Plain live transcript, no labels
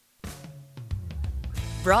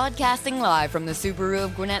Broadcasting live from the Subaru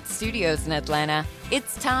of Gwinnett Studios in Atlanta,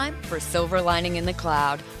 it's time for Silver Lining in the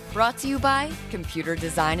Cloud, brought to you by Computer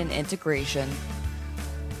Design and Integration.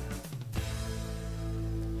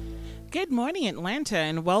 Good morning, Atlanta,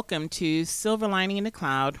 and welcome to Silver Lining in the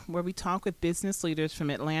Cloud, where we talk with business leaders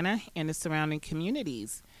from Atlanta and the surrounding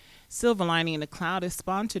communities. Silver Lining in the Cloud is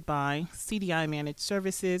sponsored by CDI Managed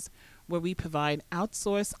Services, where we provide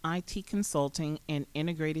outsourced IT consulting and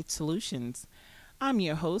integrated solutions. I'm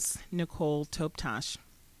your host, Nicole Toptosh.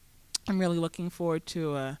 I'm really looking forward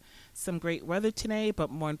to some great weather today,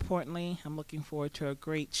 but more importantly, I'm looking forward to a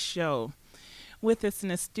great show. With us in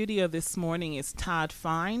the studio this morning is Todd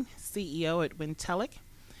Fine, CEO at Wintellix,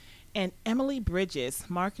 and Emily Bridges,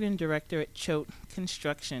 Marketing Director at Choate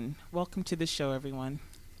Construction. Welcome to the show, everyone.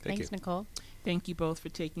 Thanks, Nicole. Thank you both for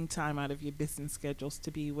taking time out of your business schedules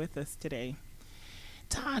to be with us today.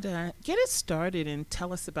 Todd, get us started and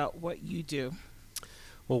tell us about what you do.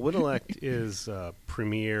 Well, Wintellix is a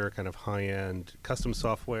premier kind of high-end custom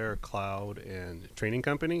software, cloud, and training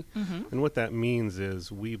company. Mm-hmm. And what that means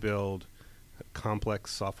is we build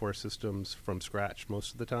complex software systems from scratch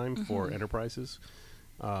most of the time for enterprises.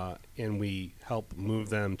 And we help move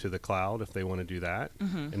them to the cloud if they want to do that.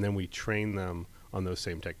 Mm-hmm. And then we train them on those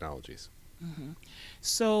same technologies. Mm-hmm.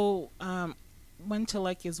 So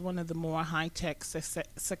Wintellix is one of the more high-tech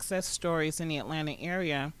success stories in the Atlanta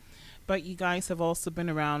area. But you guys have also been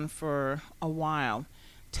around for a while.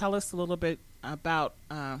 Tell us a little bit about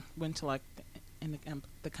Wintellix and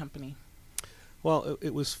the company. Well,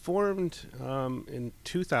 it was formed in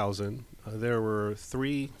 2000. There were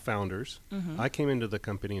three founders. Mm-hmm. I came into the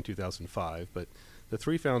company in 2005, but the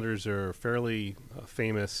three founders are fairly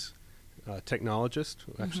famous technologists,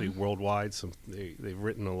 actually worldwide. They've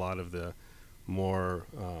written a lot of the more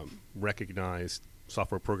recognized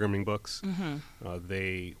software programming books.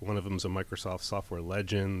 Mm-hmm. One of them is a Microsoft software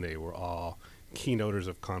legend. They were all keynoters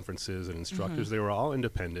of conferences and instructors. Mm-hmm. They were all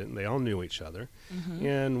independent. They all knew each other. Mm-hmm.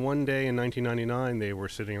 And one day in 1999, they were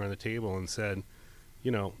sitting around the table and said,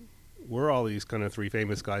 you know, we're all these kind of three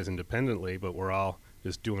famous guys independently, but we're all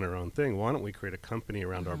just doing our own thing. Why don't we create a company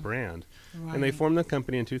around our brand? Right. And they formed the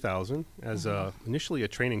company in 2000 as initially a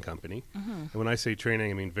training company. Mm-hmm. And when I say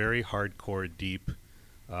training, I mean very hardcore, deep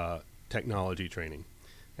technology training.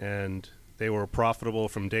 And they were profitable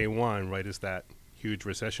from day one, right as that huge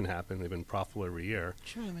recession happened. They've been profitable every year.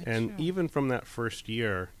 Even from that first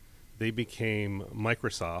year, they became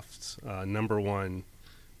Microsoft's number one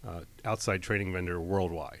outside training vendor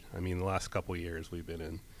worldwide. I mean, the last couple of years, we've been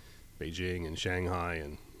in Beijing and Shanghai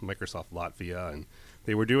and Microsoft Latvia, and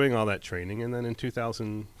they were doing all that training. And then in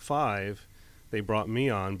 2005, they brought me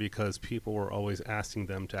on because people were always asking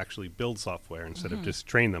them to actually build software instead of just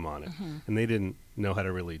train them on it. Mm-hmm. And they didn't know how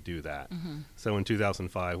to really do that. Mm-hmm. So in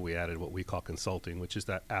 2005, we added what we call consulting, which is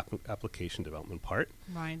that application development part.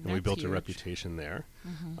 Right, and we built huge. A reputation there.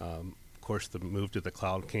 Mm-hmm. Of course, the move to the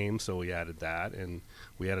cloud came, so we added that. And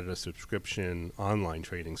we added a subscription online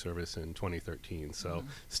trading service in 2013. So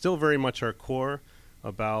still very much our core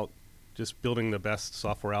about just building the best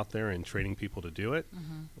software out there and training people to do it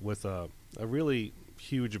with a really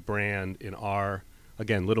huge brand in our,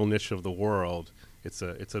 again, little niche of the world. It's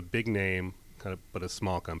a big name, kind of, but a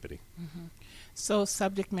small company. Mm-hmm. So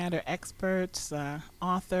subject matter experts,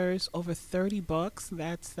 authors, over 30 books.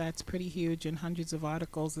 That's pretty huge, and hundreds of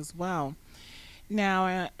articles as well. Now,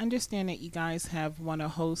 I understand that you guys have won a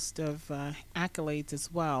host of accolades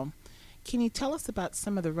as well. Can you tell us about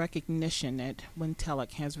some of the recognition that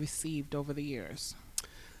Wintellix has received over the years?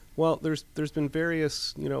 Well, there's been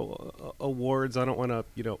various, awards. I don't want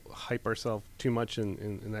to, hype ourselves too much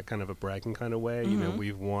in that kind of a bragging kind of way. Mm-hmm.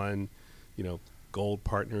 We've won, Gold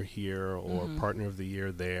Partner here or Partner of the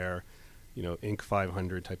Year there, Inc.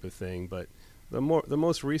 500 type of thing. But the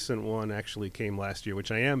most recent one actually came last year,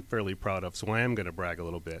 which I am fairly proud of. So I am going to brag a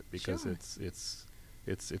little bit because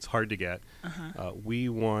it's hard to get. We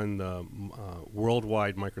won the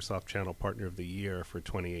Worldwide Microsoft Channel Partner of the Year for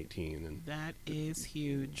 2018. And that is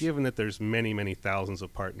huge. Given that there's many, many thousands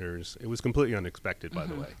of partners, it was completely unexpected, by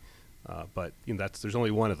the way. But there's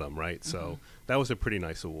only one of them, right? So that was a pretty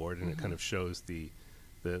nice award, and it kind of shows the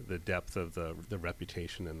depth of the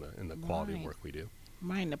reputation and the quality of work we do.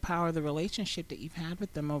 Right, and the power of the relationship that you've had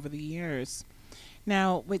with them over the years.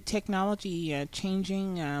 Now, with technology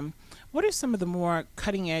changing, what are some of the more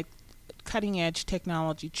cutting edge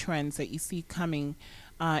technology trends that you see coming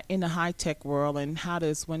in the high tech world, and how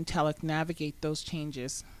does Wintellix navigate those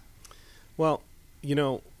changes? Well,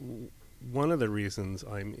 one of the reasons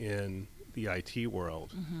I'm in the IT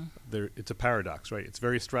world, it's a paradox, right? It's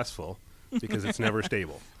very stressful, because it's never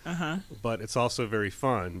stable. But it's also very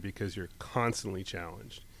fun because you're constantly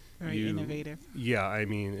challenged. Very innovative. Yeah, I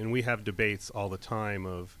mean, and we have debates all the time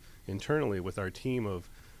of internally with our team of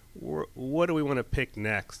what do we want to pick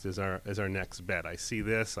next as our next bet. I see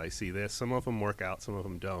this. Some of them work out, some of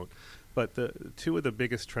them don't. But the two of the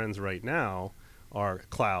biggest trends right now are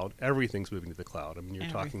cloud. Everything's moving to the cloud. I mean,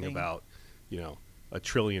 you're talking about, $1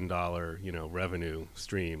 trillion, revenue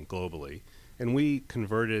stream globally. And we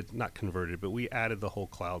we added the whole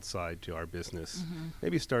cloud side to our business,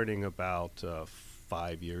 maybe starting about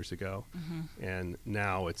 5 years ago. And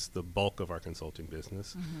now it's the bulk of our consulting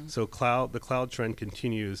business. So the cloud trend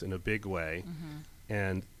continues in a big way.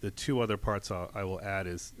 And the two other parts I will add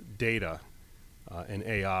is data and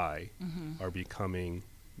AI are becoming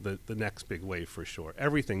the next big wave for sure.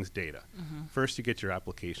 Everything's data. First you get your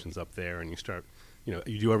applications up there and you start,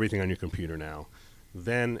 you do everything on your computer now.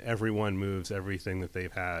 Then everyone moves everything that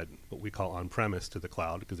they've had, what we call on-premise, to the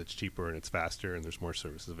cloud because it's cheaper and it's faster and there's more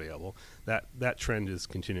services available. That trend is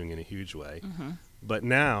continuing in a huge way. But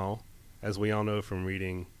now, as we all know from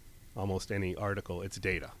reading almost any article, it's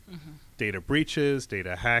data. Data breaches,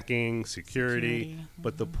 data hacking, security.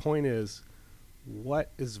 But the point is, what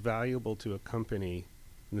is valuable to a company,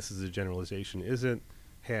 and this is a generalization, isn't,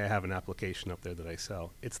 hey, I have an application up there that I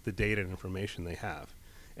sell. It's the data and information they have.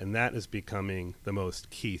 And that is becoming the most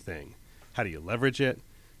key thing. How do you leverage it?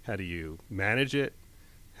 How do you manage it?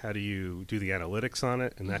 How do you do the analytics on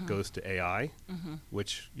it? And that goes to AI,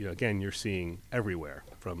 which, again, you're seeing everywhere,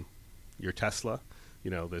 from your Tesla,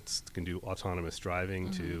 that can do autonomous driving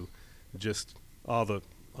to just all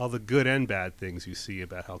the good and bad things you see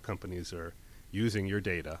about how companies are using your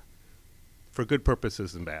data for good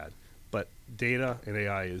purposes and bad. But data and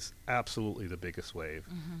AI is absolutely the biggest wave.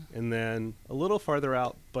 And then a little farther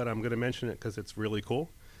out, but I'm going to mention it because it's really cool,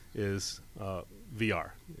 is VR,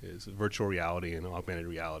 is virtual reality and augmented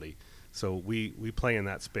reality. So we play in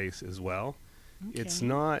that space as well. It's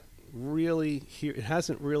not really here. It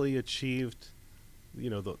hasn't really achieved,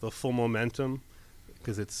 the full momentum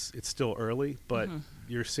because it's still early, but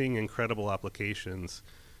you're seeing incredible applications,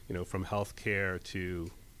 from healthcare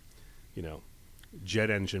to, jet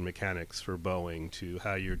engine mechanics for Boeing to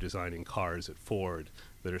how you're designing cars at Ford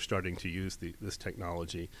that are starting to use this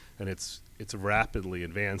technology, and it's rapidly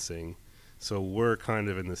advancing. So we're kind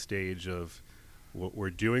of in the stage of we're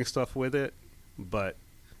doing stuff with it, but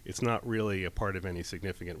it's not really a part of any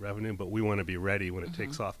significant revenue. But we want to be ready when it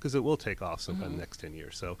takes off, because it will take off sometime in the next 10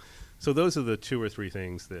 years. So those are the 2 or 3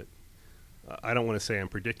 things that I don't want to say I'm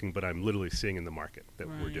predicting, but I'm literally seeing in the market that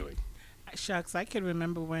we're doing. Shucks, I can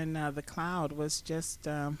remember when the cloud was just,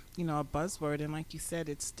 a buzzword. And like you said,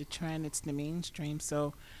 it's the trend, it's the mainstream.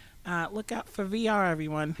 So look out for VR,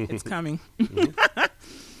 everyone. It's coming.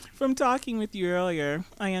 From talking with you earlier,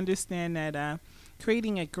 I understand that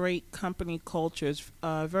creating a great company culture is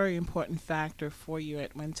a very important factor for you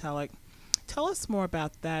at Wintellect. Tell us more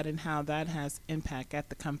about that and how that has impact at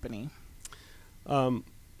the company. I'm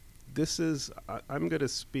going to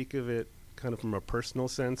speak of it kind of from a personal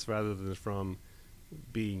sense rather than from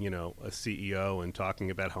being, a CEO and talking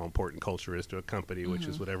about how important culture is to a company, which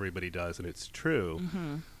is what everybody does, and it's true.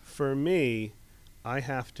 For me, I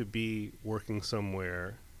have to be working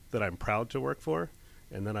somewhere that I'm proud to work for,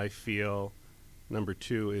 and that I feel, number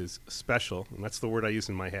 2, is special, and that's the word I use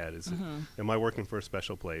in my head, is am I working for a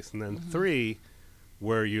special place? And then 3,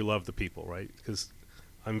 where you love the people, right? Because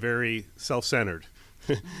I'm very self-centered.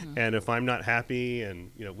 And if I'm not happy and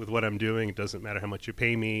with what I'm doing, it doesn't matter how much you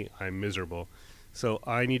pay me, I'm miserable. So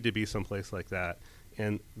I need to be someplace like that.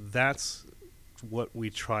 And that's what we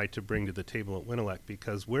try to bring to the table at Wintellect,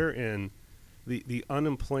 because we're in the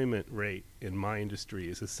unemployment rate in my industry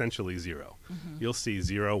is essentially 0. You'll see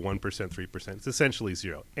 0, 1%, 3%. It's essentially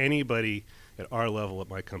 0. Anybody at our level at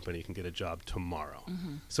my company can get a job tomorrow.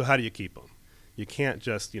 So how do you keep them? You can't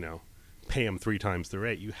just, pay them 3 times the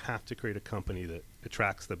rate. You have to create a company that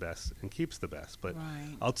attracts the best and keeps the best. But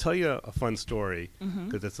I'll tell you a fun story,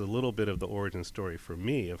 because it's a little bit of the origin story for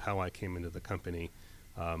me of how I came into the company.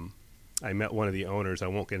 I met one of the owners. I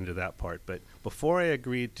won't get into that part. But before I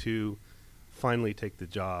agreed to finally take the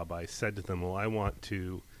job, I said to them, well, I want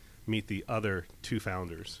to meet the other 2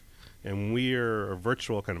 founders. And we're a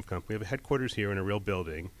virtual kind of company. We have a headquarters here in a real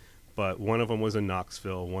building. But one of them was in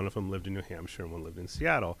Knoxville, one of them lived in New Hampshire, and one lived in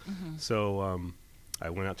Seattle. So I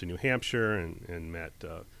went out to New Hampshire and met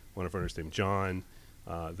one of our owners named John.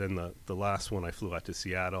 Then the last one, I flew out to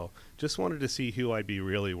Seattle. Just wanted to see who I'd be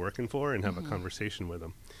really working for and have a conversation with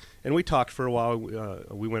them. And we talked for a while.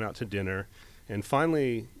 We went out to dinner. And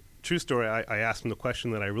finally, true story, I asked him the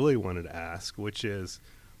question that I really wanted to ask, which is,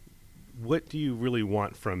 what do you really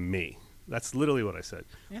want from me? That's literally what I said.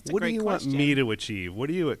 That's a what do great you question. want me to achieve? What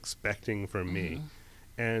are you expecting from me?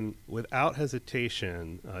 And without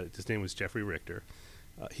hesitation, his name was Jeffrey Richter,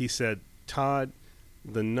 he said, Todd,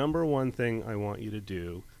 the number one thing I want you to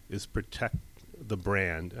do is protect the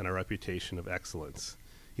brand and our reputation of excellence.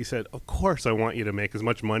 He said, of course I want you to make as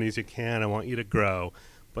much money as you can. I want you to grow.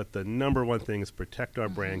 But the number one thing is protect our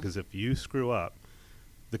brand, because if you screw up,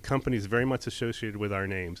 the company is very much associated with our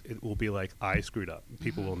names. It will be like, I screwed up.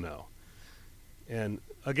 People will know. And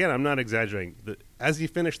again, I'm not exaggerating. As he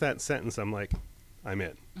finished that sentence, I'm like, I'm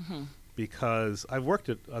in. Because I've worked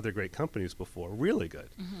at other great companies before, really good.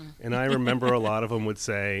 And I remember a lot of them would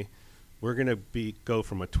say, we're going to go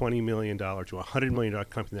from a $20 million to a $100 million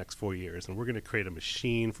company the next 4 years, and we're going to create a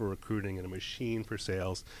machine for recruiting and a machine for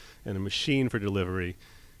sales and a machine for delivery.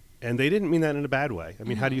 And they didn't mean that in a bad way. I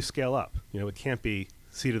mean, how do you scale up? It can't be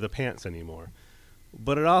seat of the pants anymore.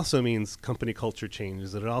 But it also means company culture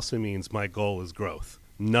changes. It also means my goal is growth.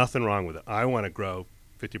 Nothing wrong with it. I want to grow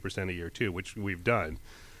 50% a year too, which we've done.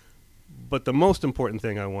 But the most important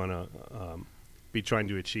thing I want to be trying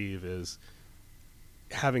to achieve is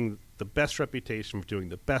having the best reputation for doing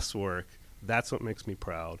the best work. That's what makes me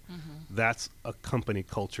proud. That's a company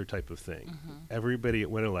culture type of thing. Everybody at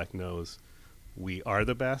Wintelect knows we are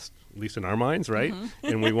the best, at least in our minds, right?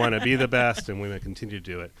 And we want to be the best, and we want to continue to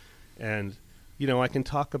do it. And, I can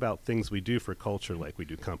talk about things we do for culture, like we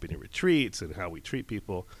do company retreats and how we treat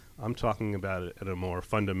people. I'm talking about it at a more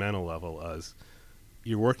fundamental level as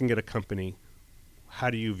you're working at a company, how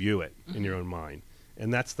do you view it in your own mind?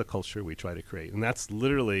 And that's the culture we try to create. And that's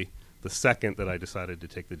literally the second that I decided to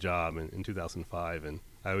take the job in 2005. And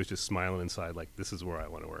I was just smiling inside like, this is where I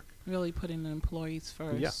want to work. Really putting the employees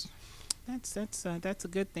first. Yeah. That's a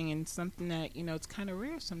good thing, and something that it's kind of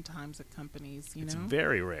rare sometimes at companies. It's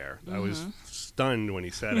very rare. I was stunned when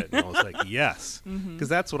he said it, and I was like, yes, because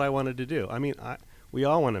that's what I wanted to do. I mean, we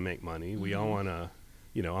all want to make money. We all want to,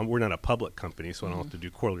 we're not a public company, so I don't have to do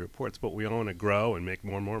quarterly reports, but we all want to grow and make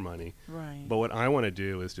more and more money. Right. But what I want to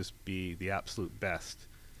do is just be the absolute best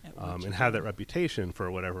and have that reputation for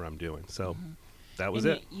whatever I'm doing. So. That was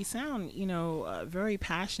it. You sound, very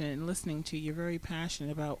passionate. And listening to you, you're very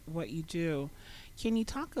passionate about what you do. Can you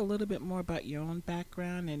talk a little bit more about your own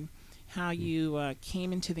background and how you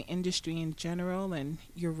came into the industry in general and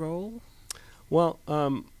your role? Well,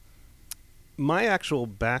 my actual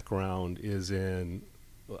background is in,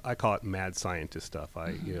 I call it mad scientist stuff.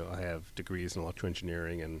 I have degrees in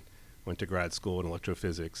electroengineering and went to grad school in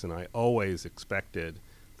electrophysics, and I always expected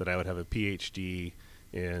that I would have a PhD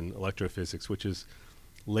in electrophysics, which is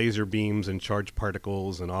laser beams and charged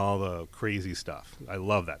particles and all the crazy stuff. I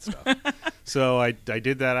love that stuff. So I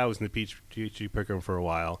did that. I was in the PhD program for a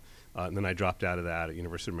while, and then I dropped out of that at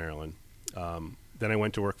University of Maryland. Then I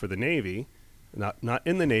went to work for the Navy, not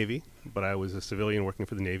in the Navy, but I was a civilian working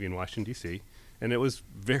for the Navy in Washington, D.C., and it was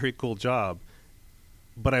a very cool job.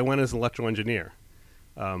 But I went as an electrical engineer.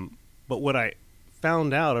 But what I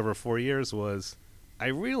found out over 4 years was I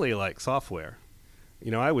really like software.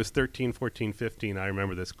 I was 13, 14, 15. I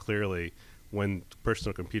remember this clearly when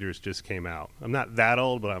personal computers just came out. I'm not that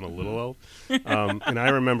old, but I'm a little old. And I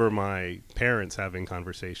remember my parents having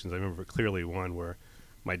conversations. I remember clearly one where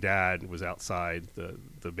my dad was outside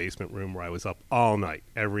the basement room where I was up all night,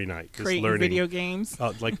 every night, just creating learning. Video games?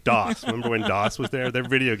 Like DOS. Remember when DOS was there? Their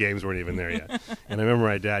video games weren't even there yet. And I remember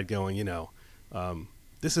my dad going,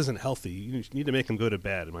 this isn't healthy. You need to make him go to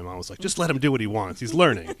bed. And my mom was like, just let him do what he wants. He's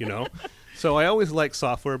learning, So I always liked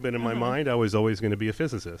software, but in my mind, I was always going to be a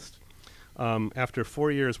physicist. After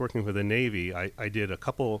 4 years working for the Navy, I did a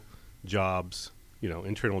couple jobs,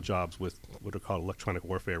 internal jobs with what are called electronic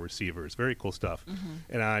warfare receivers. Very cool stuff.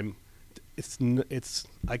 And I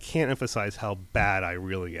can't emphasize how bad I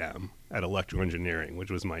really am at electrical engineering,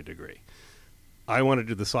 which was my degree. I want to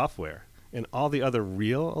do the software. And all the other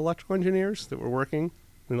real electrical engineers that were working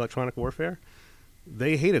in electronic warfare,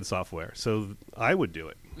 they hated software. So I would do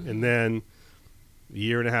it. And then a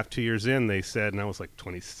year and a half, 2 years in, they said, and I was like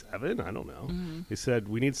 27, I don't know. They said,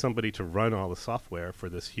 we need somebody to run all the software for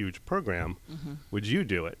this huge program. Would you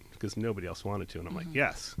do it? Because nobody else wanted to. And I'm like,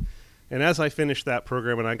 yes. And as I finished that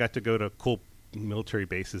program and I got to go to cool military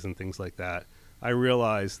bases and things like that, I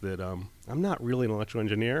realized that I'm not really an electrical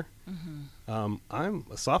engineer. I'm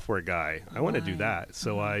a software guy. I want to do that.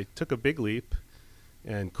 So I took a big leap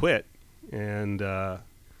and quit and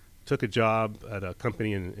took a job at a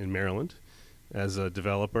company in Maryland as a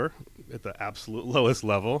developer at the absolute lowest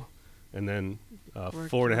level. And then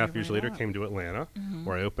 4.5 years later came to Atlanta,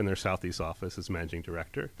 where I opened their Southeast office as managing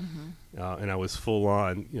director. And I was full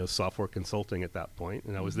on, software consulting at that point.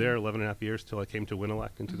 And I was there 11 and a half years till I came to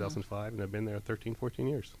Wintellect in 2005, and I've been there 13, 14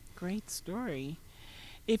 years. Great story.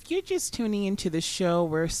 If you're just tuning into the show,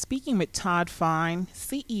 we're speaking with Todd Fine,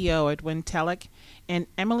 CEO at Wintellect, and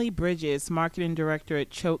Emily Bridges, Marketing Director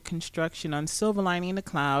at Choate Construction on Silver Lining in the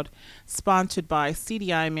Cloud, sponsored by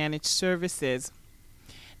CDI Managed Services.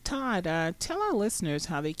 Todd, tell our listeners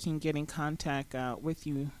how they can get in contact with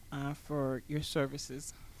you for your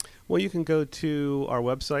services. Well, you can go to our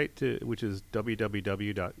website, which is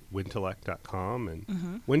www.wintellect.com.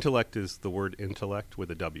 And Wintellect is the word intellect with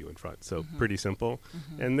a W in front, so pretty simple.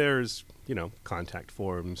 And there's, contact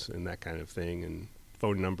forms and that kind of thing, and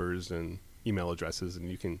phone numbers and email addresses. And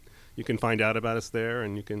you can find out about us there,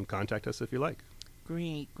 and you can contact us if you like.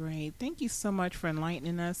 Great. Thank you so much for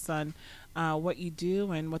enlightening us on what you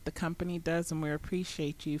do and what the company does, and we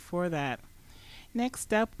appreciate you for that.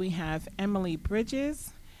 Next up, we have Emily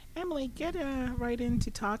Bridges. Emily, get right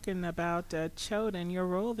into talking about Choate and your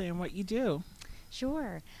role there and what you do.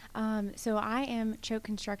 Sure. So I am Choate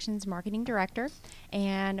Construction's Marketing Director,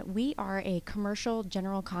 and we are a commercial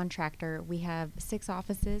general contractor. We have 6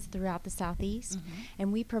 offices throughout the Southeast,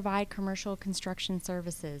 and we provide commercial construction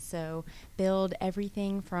services. So build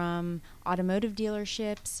everything from automotive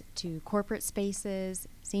dealerships to corporate spaces,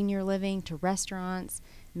 senior living to restaurants,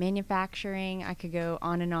 manufacturing. I could go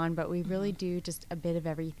on and on, but we really do just a bit of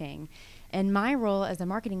everything. And my role as a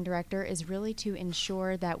marketing director is really to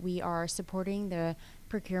ensure that we are supporting the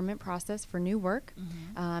procurement process for new work.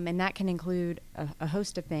 And that can include a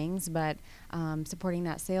host of things, but supporting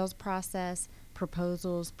that sales process,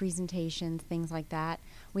 proposals, presentations, things like that.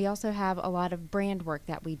 We also have a lot of brand work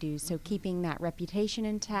that we do, so keeping that reputation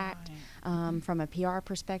intact from a PR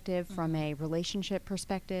perspective, from a relationship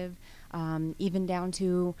perspective, even down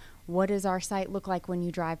to what does our site look like when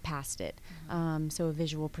you drive past it, so a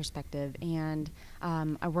visual perspective. And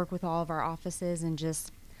I work with all of our offices and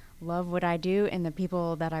just love what I do and the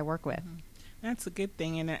people that I work with. That's a good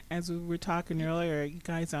thing, and as we were talking earlier, you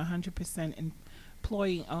guys are 100%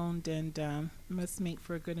 employee owned and must make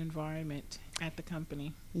for a good environment at the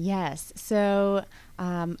company. Yes. So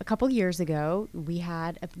a couple years ago, we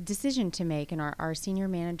had a decision to make, and our senior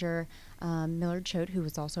manager, Millard Choate, who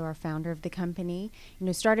was also our founder of the company,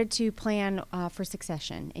 started to plan for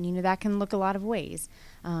succession. And, that can look a lot of ways.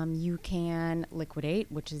 You can liquidate,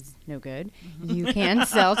 which is no good. You can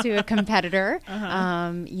sell to a competitor.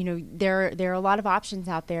 There are a lot of options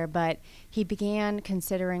out there, but he began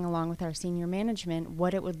considering, along with our senior management,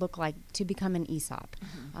 what it would look like to become an ESOP,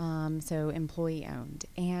 so employee owned.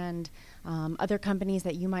 And other companies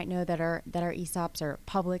that you might know that are ESOPs are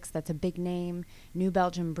Publix, that's a big name. New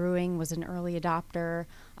Belgium Brewing was an early adopter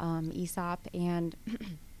ESOP. And,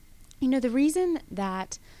 the reason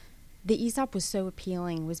that the ESOP was so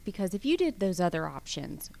appealing was because if you did those other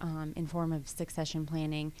options in form of succession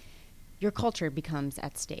planning, your culture becomes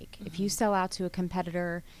at stake. If you sell out to a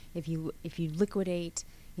competitor, if you liquidate,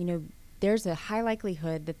 there's a high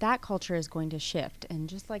likelihood that culture is going to shift. And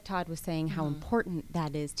just like Todd was saying, how important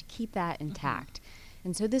that is to keep that intact.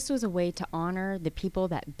 And so this was a way to honor the people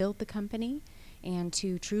that built the company and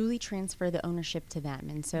to truly transfer the ownership to them.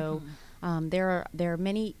 And so there are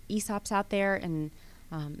many ESOPs out there, and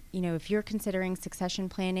if you're considering succession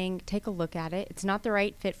planning, take a look at it. It's not the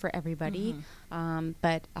right fit for everybody,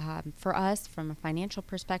 but for us, from a financial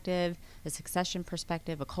perspective, a succession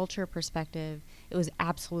perspective, a culture perspective, it was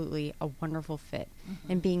absolutely a wonderful fit.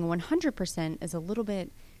 And being 100% is a little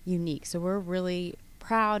bit unique. So we're really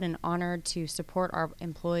proud and honored to support our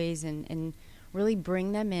employees and really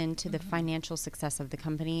bring them into the financial success of the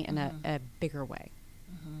company in a bigger way.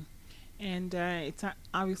 And it's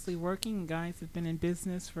obviously working. You guys have been in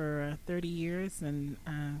business for 30 years and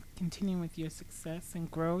continuing with your success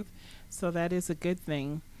and growth. So that is a good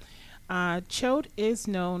thing. Choate is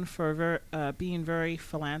known for being very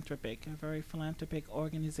philanthropic, a very philanthropic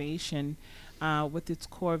organization with its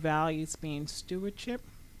core values being stewardship.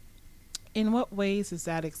 In what ways is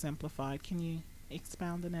that exemplified? Can you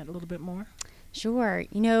expound on that a little bit more? Sure.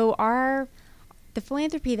 The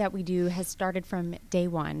philanthropy that we do has started from day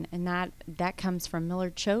one, and that comes from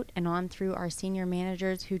Millard Choate and on through our senior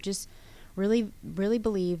managers who just really, really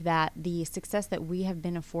believe that the success that we have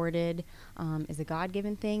been afforded is a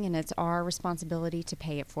God-given thing, and it's our responsibility to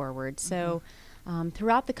pay it forward. So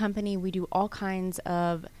throughout the company, we do all kinds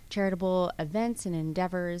of charitable events and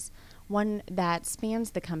endeavors. One that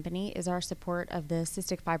spans the company is our support of the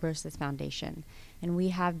Cystic Fibrosis Foundation. And we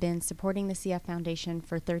have been supporting the CF Foundation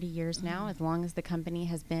for 30 years now, as long as the company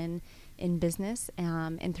has been in business.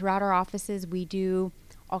 And throughout our offices, we do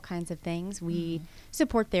all kinds of things. We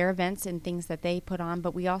support their events and things that they put on,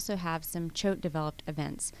 but we also have some Choate developed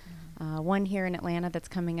events. One here in Atlanta that's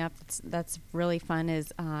coming up that's really fun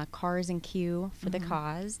is Cars and Q for the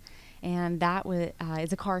Cause. And that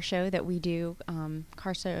is a car show that we do,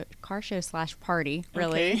 car show / party,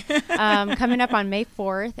 really, coming up on May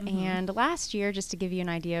 4th. And last year, just to give you an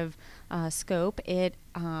idea of scope, it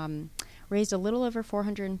raised a little over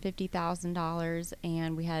 $450,000,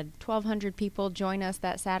 and we had 1,200 people join us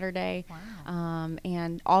that Saturday. Wow.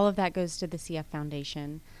 And all of that goes to the CF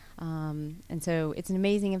Foundation. And so it's an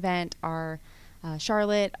amazing event. Our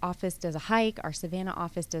Charlotte office does a hike. Our Savannah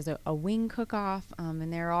office does a wing cook-off.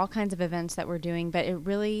 And there are all kinds of events that we're doing, but it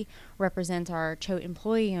really represents our Choate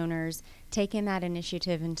employee owners taking that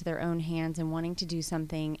initiative into their own hands and wanting to do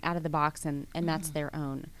something out of the box, and that's their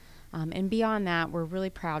own. And beyond that, we're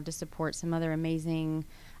really proud to support some other amazing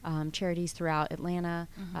charities throughout Atlanta.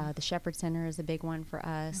 The Shepherd Center is a big one for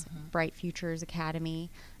us. Bright Futures Academy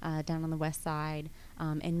down on the west side,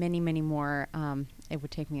 and many, many more. It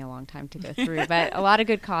would take me a long time to go through, but a lot of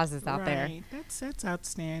good causes out there. That's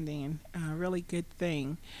outstanding and a really good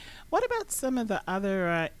thing. What about some of the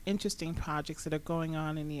other interesting projects that are going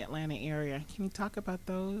on in the Atlanta area? Can you talk about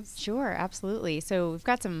those? Sure, absolutely. So we've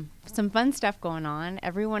got some fun stuff going on.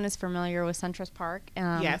 Everyone is familiar with SunTrust Park,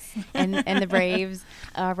 yes, and the Braves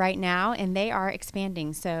right now, and they are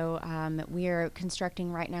expanding. So we are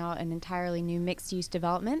constructing right now an entirely new mixed-use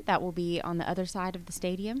development that will be on the other side of the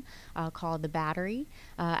stadium, called the Battery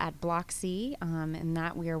at Block C, and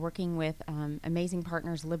that we are working with amazing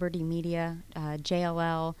partners, Liberty Media,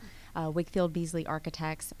 JLL. Wakefield Beasley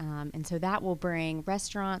Architects, and so that will bring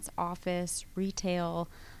restaurants, office, retail,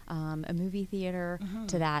 a movie theater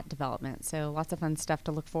to that development. So lots of fun stuff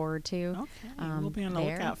to look forward to. Okay, we'll be on the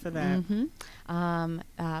lookout for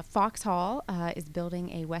that. Fox Hall is building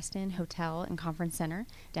a West End hotel and conference center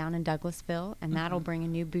down in Douglasville, and that'll bring a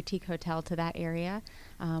new boutique hotel to that area,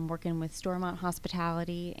 working with Stormont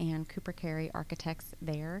Hospitality and Cooper Carey Architects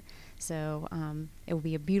there. So it will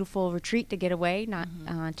be a beautiful retreat to get away, not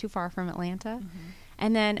too far from Atlanta.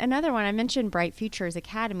 And then another one, I mentioned Bright Futures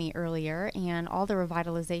Academy earlier and all the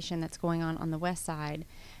revitalization that's going on the west side.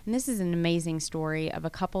 And this is an amazing story of a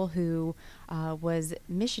couple who was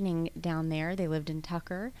missioning down there. They lived in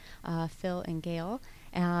Tucker, Phil and Gail,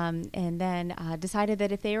 and then decided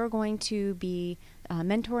that if they were going to be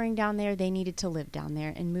mentoring down there, they needed to live down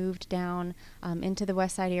there, and moved down into the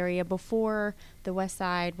west side area before the west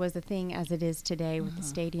side was a thing as it is today with the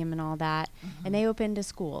stadium and all that. And they opened a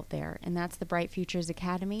school there, and that's the Bright Futures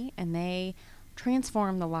Academy, and they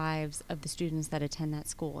transform the lives of the students that attend that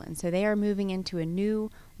school. And so they are moving into a new,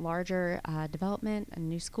 larger development, a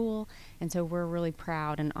new school, and so we're really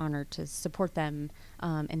proud and honored to support them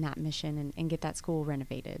in that mission and get that school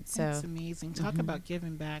renovated. So that's amazing. Talk about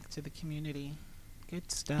giving back to the community. Good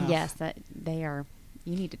stuff. Yes, that they are.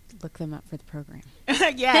 You need to look them up for the program.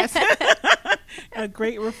 Yes. A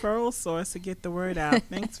great referral source to get the word out.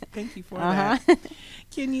 Thank you for that.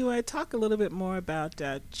 Can you talk a little bit more about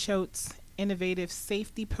Choate's innovative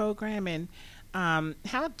safety program, and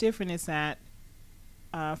how different is that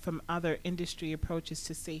from other industry approaches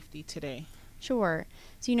to safety today? Sure.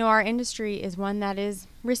 So, our industry is one that is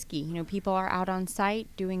risky. People are out on site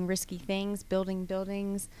doing risky things, building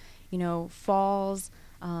buildings, falls,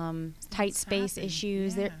 tight space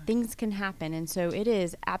issues. Things can happen. And so it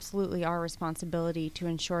is absolutely our responsibility to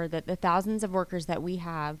ensure that the thousands of workers that we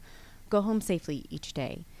have go home safely each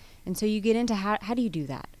day. And so you get into how do you do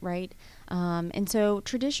that, right? And so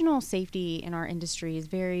traditional safety in our industry is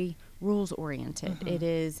very rules-oriented. It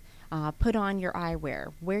is put on your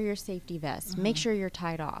eyewear, wear your safety vest, make sure you're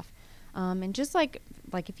tied off. And just like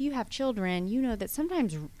if you have children, you know that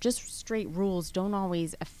sometimes just straight rules don't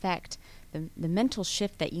always affect the mental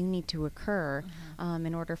shift that you need to occur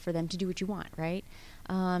in order for them to do what you want, right?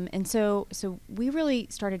 And so we really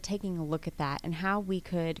started taking a look at that and how we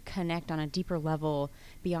could connect on a deeper level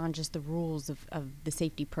beyond just the rules of the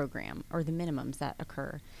safety program or the minimums that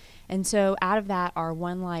occur. And so out of that, our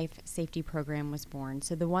One Life safety program was born.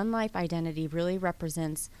 So the One Life identity really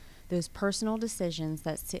represents those personal decisions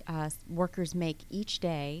that workers make each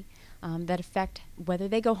day that affect whether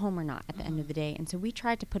they go home or not at the end of the day. And so we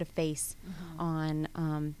tried to put a face on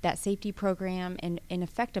that safety program and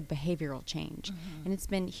affect a behavioral change. And it's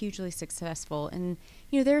been hugely successful. And,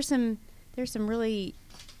 there's some really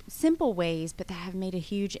simple ways, but that have made a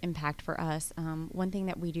huge impact for us. One thing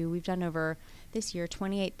that we do, we've done over this year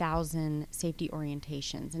 28,000 safety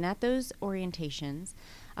orientations. And at those orientations,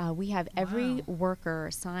 we have every worker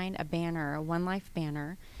sign a banner, a One Life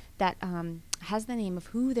banner, that has the name of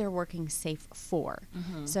who they're working safe for.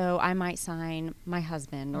 So I might sign my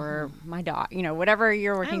husband or my dog, whatever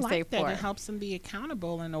you're working safe that. for. It helps them be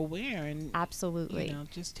accountable and aware and absolutely,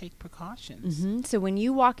 just take precautions. So when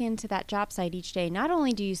you walk into that job site each day, not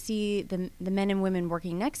only do you see the men and women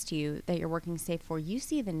working next to you that you're working safe for, you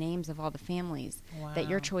see the names of all the families that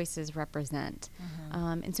your choices represent.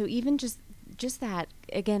 And so even just that,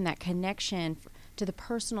 again, that connection to the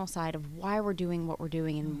personal side of why we're doing what we're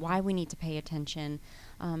doing and why we need to pay attention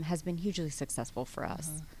has been hugely successful for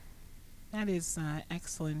us. That is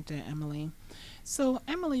excellent, Emily. So,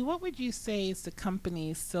 Emily, what would you say is the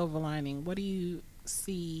company's silver lining? What do you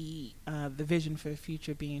see the vision for the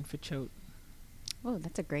future being for Choate? Oh,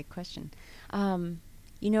 that's a great question. I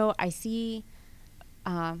see,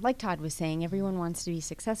 like Todd was saying, everyone wants to be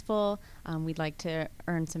successful. We'd like to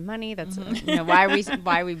earn some money. That's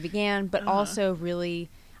why we began. But also, really,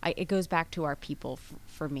 it goes back to our people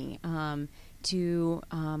for me. To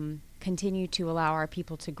continue to allow our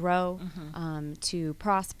people to grow, to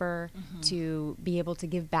prosper, to be able to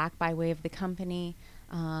give back by way of the company.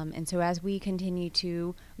 And so as we continue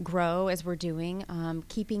to grow, as we're doing,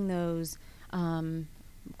 keeping those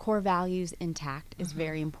core values intact is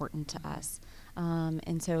very important to us.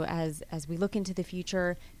 And so as we look into the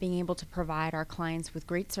future, being able to provide our clients with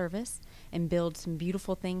great service and build some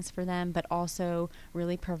beautiful things for them, but also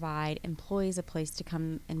really provide employees a place to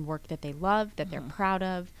come and work that they love, that they're proud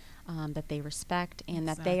of, that they respect, and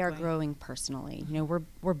that they are growing personally.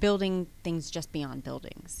 We're building things just beyond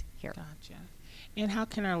buildings here. Gotcha. And how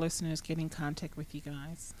can our listeners get in contact with you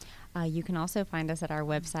guys? You can also find us at our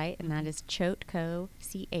website, and that is choateco,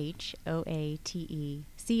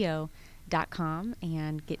 CHOATECO.com,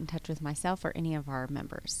 and get in touch with myself or any of our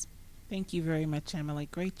members. Thank you very much, Emily.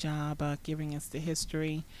 Great job giving us the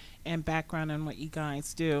history and background on what you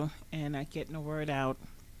guys do and getting the word out.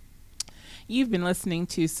 You've been listening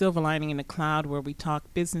to Silver Lining in the Cloud, where we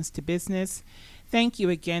talk business to business. Thank you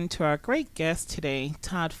again to our great guests today,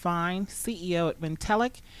 Todd Fine, CEO at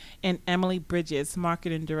Wintellec, and Emily Bridges,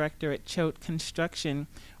 Marketing Director at Choate Construction.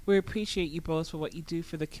 We appreciate you both for what you do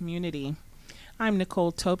for the community. I'm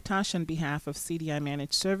Nicole Toptosh on behalf of CDI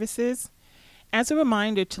Managed Services. As a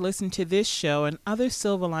reminder to listen to this show and other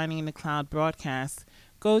Silver Lining in the Cloud broadcasts,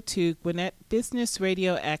 go to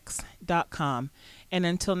GwinnettBusinessRadioX.com. And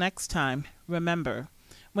until next time, remember,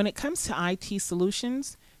 when it comes to IT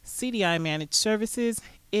solutions, CDI Managed Services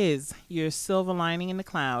is your silver lining in the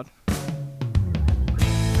cloud.